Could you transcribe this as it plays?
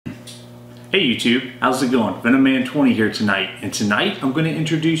Hey YouTube, how's it going? VenomMan20 here tonight, and tonight I'm going to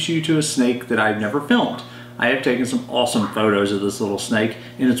introduce you to a snake that I've never filmed. I have taken some awesome photos of this little snake,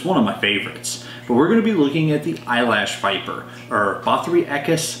 and it's one of my favorites. But we're going to be looking at the eyelash viper, or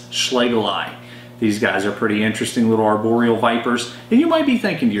Bothriechis schlegeli. These guys are pretty interesting little arboreal vipers, and you might be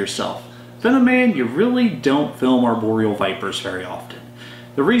thinking to yourself, VenomMan, you really don't film arboreal vipers very often.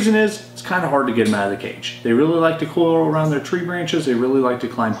 The reason is, it's kind of hard to get them out of the cage. They really like to coil around their tree branches, they really like to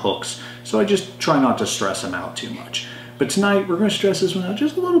climb hooks, so I just try not to stress them out too much. But tonight, we're going to stress this one out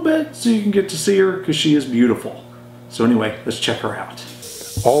just a little bit so you can get to see her, because she is beautiful. So anyway, let's check her out.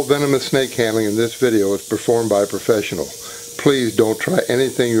 All venomous snake handling in this video is performed by a professional. Please don't try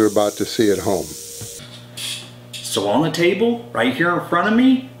anything you're about to see at home. So on the table, right here in front of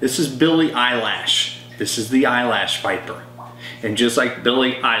me, this is BILLIE Eyelash. This is the eyelash viper. And just like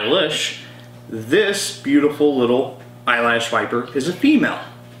BILLIE Eyelash, this beautiful little eyelash viper is a female.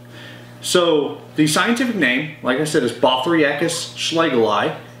 So the scientific name, like I said, is Bothriechis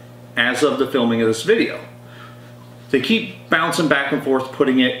schlegeli as of the filming of this video. They keep bouncing back and forth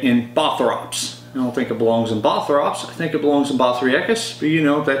putting it in Bothrops. I don't think it belongs in Bothrops, I think it belongs in Bothriechis, but you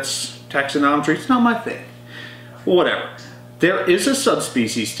know, that's taxonometry, it's not my thing. Well, whatever. There is a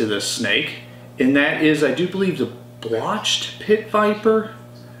subspecies to this snake, and that is, I do believe, the blotched pit viper,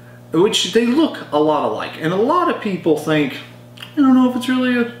 which they look a lot alike. And a lot of people think, I don't know if it's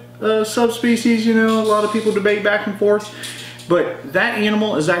really a subspecies, you know, a lot of people debate back and forth. But that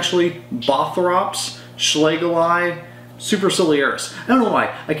animal is actually Bothrops schlegeli superciliaris. I don't know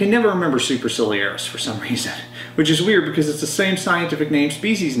why, I can never remember superciliaris for some reason, which is weird because it's the same scientific name,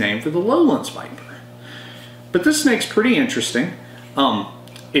 species name for the lowlands viper. But this snake's pretty interesting.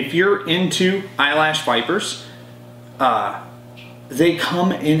 If you're into eyelash vipers, they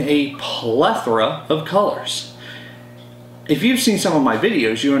come in a plethora of colors. If you've seen some of my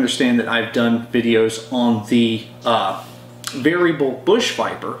videos, you understand that I've done videos on the variable bush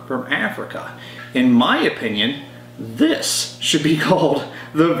viper from Africa. In my opinion, this should be called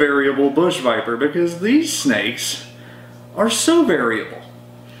the variable bush viper because these snakes are so variable.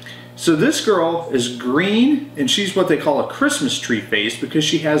 So this girl is green, and she's what they call a Christmas tree face because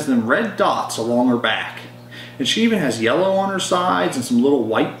she has them red dots along her back. And she even has yellow on her sides and some little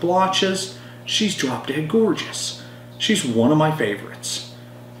white blotches. She's drop dead gorgeous. She's one of my favorites.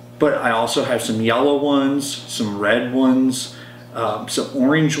 But I also have some yellow ones, some red ones, some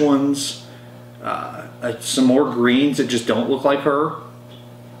orange ones, some more greens that just don't look like her.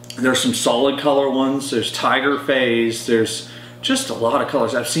 There's some solid color ones. There's tiger phase. There's just a lot of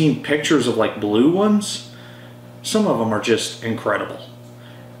colors. I've seen pictures of like blue ones. Some of them are just incredible.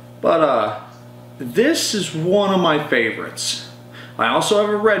 But this is one of my favorites. I also have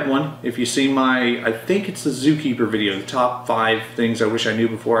a red one. If you see my, I think it's the zookeeper video, the top 5 things I wish I knew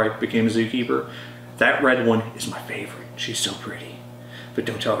before I became a zookeeper. That red one is my favorite. She's so pretty. But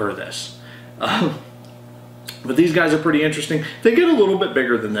don't tell her this. But these guys are pretty interesting. They get a little bit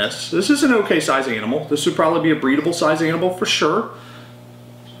bigger than this. This is an okay size animal. This would probably be a breedable size animal for sure.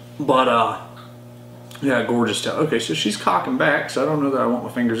 But yeah, gorgeous tail. Okay, so she's cocking back, so I don't know that I want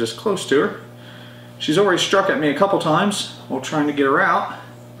my fingers this close to her. She's already struck at me a couple times while trying to get her out.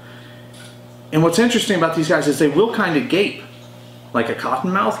 And what's interesting about these guys is they will kind of gape, like a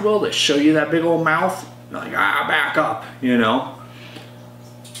cottonmouth will. They show you that big old mouth, like, ah, back up, you know.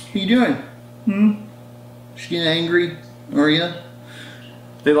 What are you doing? She's getting angry, are you?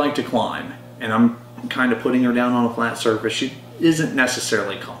 They like to climb, and I'm kind of putting her down on a flat surface. She isn't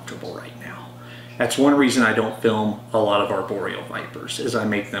necessarily comfortable right now. That's one reason I don't film a lot of arboreal vipers, is I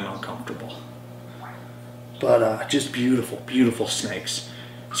make them uncomfortable. But just beautiful, beautiful snakes.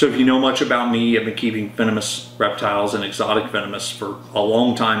 So if you know much about me, I've been keeping venomous reptiles and exotic venomous for a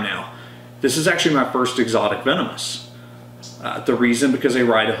long time now. This is actually my first exotic venomous. The reason, because they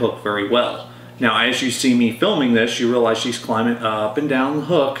ride a hook very well. Now, as you see me filming this, you realize she's climbing up and down the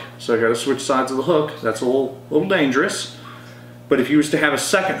hook, so I got to switch sides of the hook. That's a little dangerous. But if you was to have a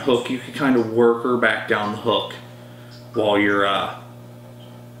second hook, you could kind of work her back down the hook while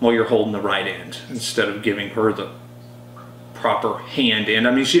you're holding the right end, instead of giving her the proper hand end.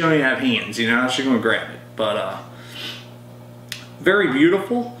 I mean, she don't even have hands, you know, she's going to grab it. But very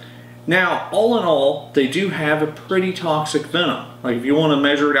beautiful. Now, all in all, they do have a pretty toxic venom. Like, if you want to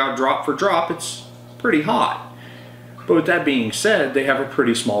measure it out drop for drop, it's pretty hot. But with that being said, they have a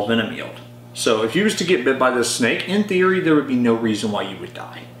pretty small venom yield. So if you was to get bit by this snake, in theory, there would be no reason why you would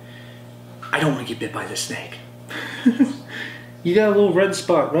die. I don't want to get bit by this snake. You got a little red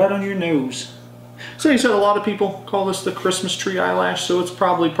spot right on your nose. So you said a lot of people call this the Christmas tree eyelash, so it's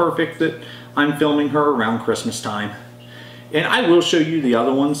probably perfect that I'm filming her around Christmas time. And I will show you the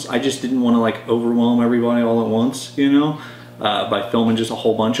other ones. I just didn't want to like overwhelm everybody all at once, you know, by filming just a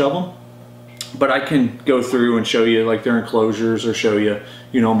whole bunch of them. But I can go through and show you like their enclosures, or show you,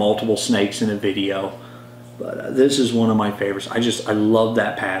 you know, multiple snakes in a video. But this is one of my favorites. I love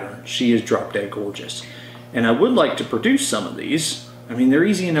that pattern. She is drop dead gorgeous. And I would like to produce some of these. I mean, they're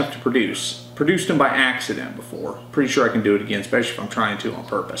easy enough to produce. Produced them by accident before. Pretty sure I can do it again, especially if I'm trying to on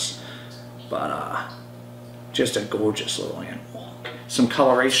purpose. But just a gorgeous little animal. Some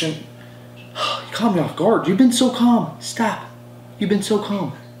coloration. You caught me off guard. You've been so calm. Stop. You've been so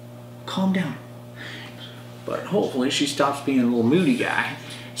calm. Calm down. But hopefully she stops being a little moody guy.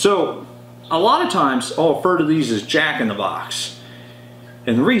 So a lot of times I'll refer to these as Jack in the Box.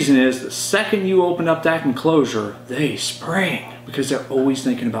 And the reason is, the second you open up that enclosure, they spring because they're always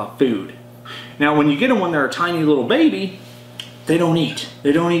thinking about food. Now when you get them when they're a tiny little baby, they don't eat.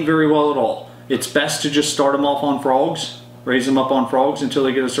 They don't eat very well at all. It's best to just start them off on frogs, raise them up on frogs until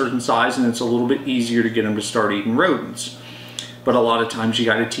they get a certain size, and it's a little bit easier to get them to start eating rodents. But a lot of times you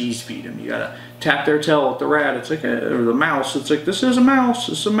gotta tease feed them. You gotta tap their tail with the rat. It's like or the mouse. It's like, this is a mouse.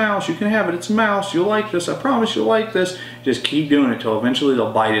 It's a mouse. You can have it. It's a mouse. You'll like this. I promise you'll like this. Just keep doing it till eventually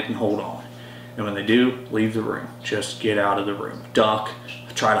they'll bite it and hold on. And when they do, leave the room. Just get out of the room. Duck.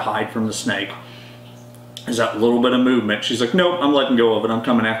 Try to hide from the snake. There's that little bit of movement. She's like, nope, I'm letting go of it. I'm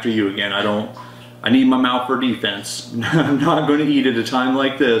coming after you again. I need my mouth for defense. I'm not going to eat at a time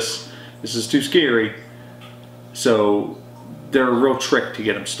like this. This is too scary. So they're a real trick to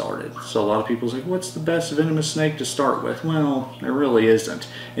get them started. So a lot of people say, what's the best venomous snake to start with? Well, there really isn't.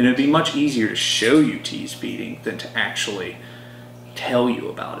 And it'd be much easier to show you tease feeding than to actually tell you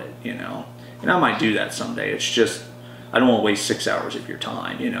about it, you know. And I might do that someday. It's just, I don't want to waste 6 hours of your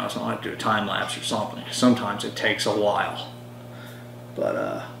time, you know, so I have to do a time lapse or something. Sometimes it takes a while.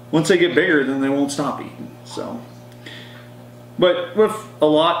 But once they get bigger, then they won't stop eating. So, but with a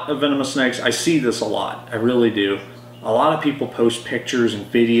lot of venomous snakes, I see this a lot. I really do. A lot of people post pictures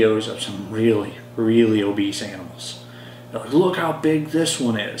and videos of some really, really obese animals. They're like, look how big this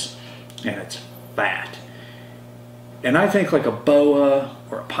one is. And it's fat. And I think like a boa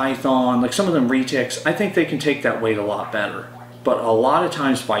or a python, like some of them retics, I think they can take that weight a lot better. But a lot of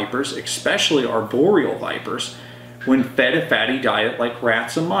times vipers, especially arboreal vipers, when fed a fatty diet like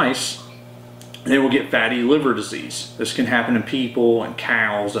rats and mice, they will get fatty liver disease. This can happen in people and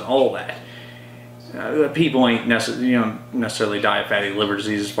cows and all that. People ain't necessarily die of fatty liver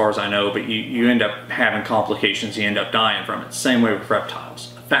disease as far as I know, but you end up having complications, you end up dying from it. Same way with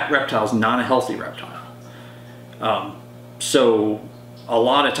reptiles. A fat reptile is not a healthy reptile. So a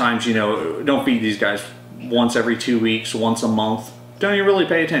lot of times, you know, don't feed these guys once every 2 weeks, once a month. Don't even really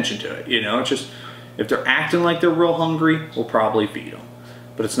pay attention to it, you know. It's just, if they're acting like they're real hungry, we'll probably feed them.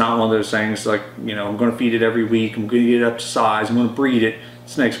 But it's not one of those things like, you know, I'm going to feed it every week, I'm going to get it up to size, I'm going to breed it. The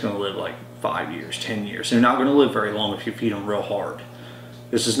snake's going to live like 5 years, 10 years. They're not going to live very long if you feed them real hard.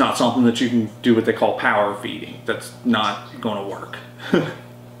 This is not something that you can do what they call power feeding. That's not going to work.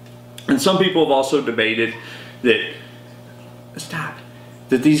 And some people have also debated that,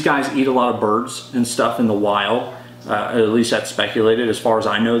 that these guys eat a lot of birds and stuff in the wild. At least that's speculated. As far as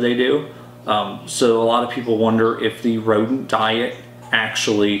I know, they do. So a lot of people wonder if the rodent diet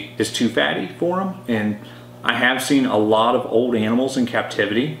actually is too fatty for them. And I have seen a lot of old animals in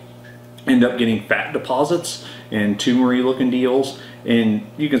captivity end up getting fat deposits and tumory looking deals, and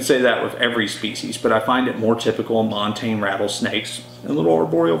you can say that with every species, but I find it more typical in montane rattlesnakes and little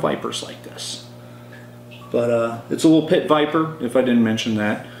arboreal vipers like this. But it's a little pit viper, if I didn't mention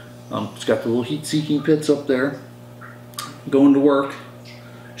that. It's got the little heat-seeking pits up there, going to work,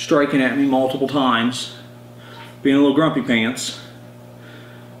 striking at me multiple times, being a little grumpy pants.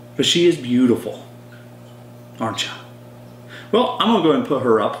 But she is beautiful, aren't you? Well, I'm gonna go ahead and put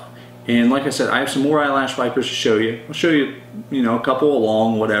her up. And like I said, I have some more eyelash vipers to show you. I'll show you, you know, a couple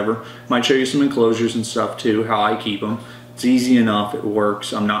along, whatever. Might show you some enclosures and stuff too, how I keep them. It's easy enough, it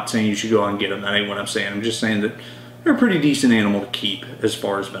works. I'm not saying you should go out and get them, that ain't what I'm saying. I'm just saying that they're a pretty decent animal to keep as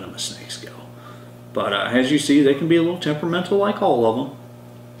far as venomous snakes go. But as you see, they can be a little temperamental like all of them.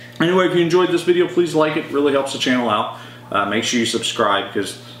 Anyway, if you enjoyed this video, please like it. It really helps the channel out. Make sure you subscribe,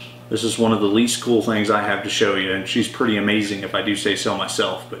 because this is one of the least cool things I have to show you, and she's pretty amazing if I do say so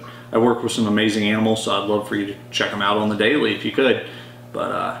myself. But I work with some amazing animals, so I'd love for you to check them out on the daily if you could.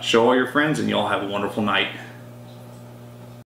 But show all your friends, and y'all have a wonderful night.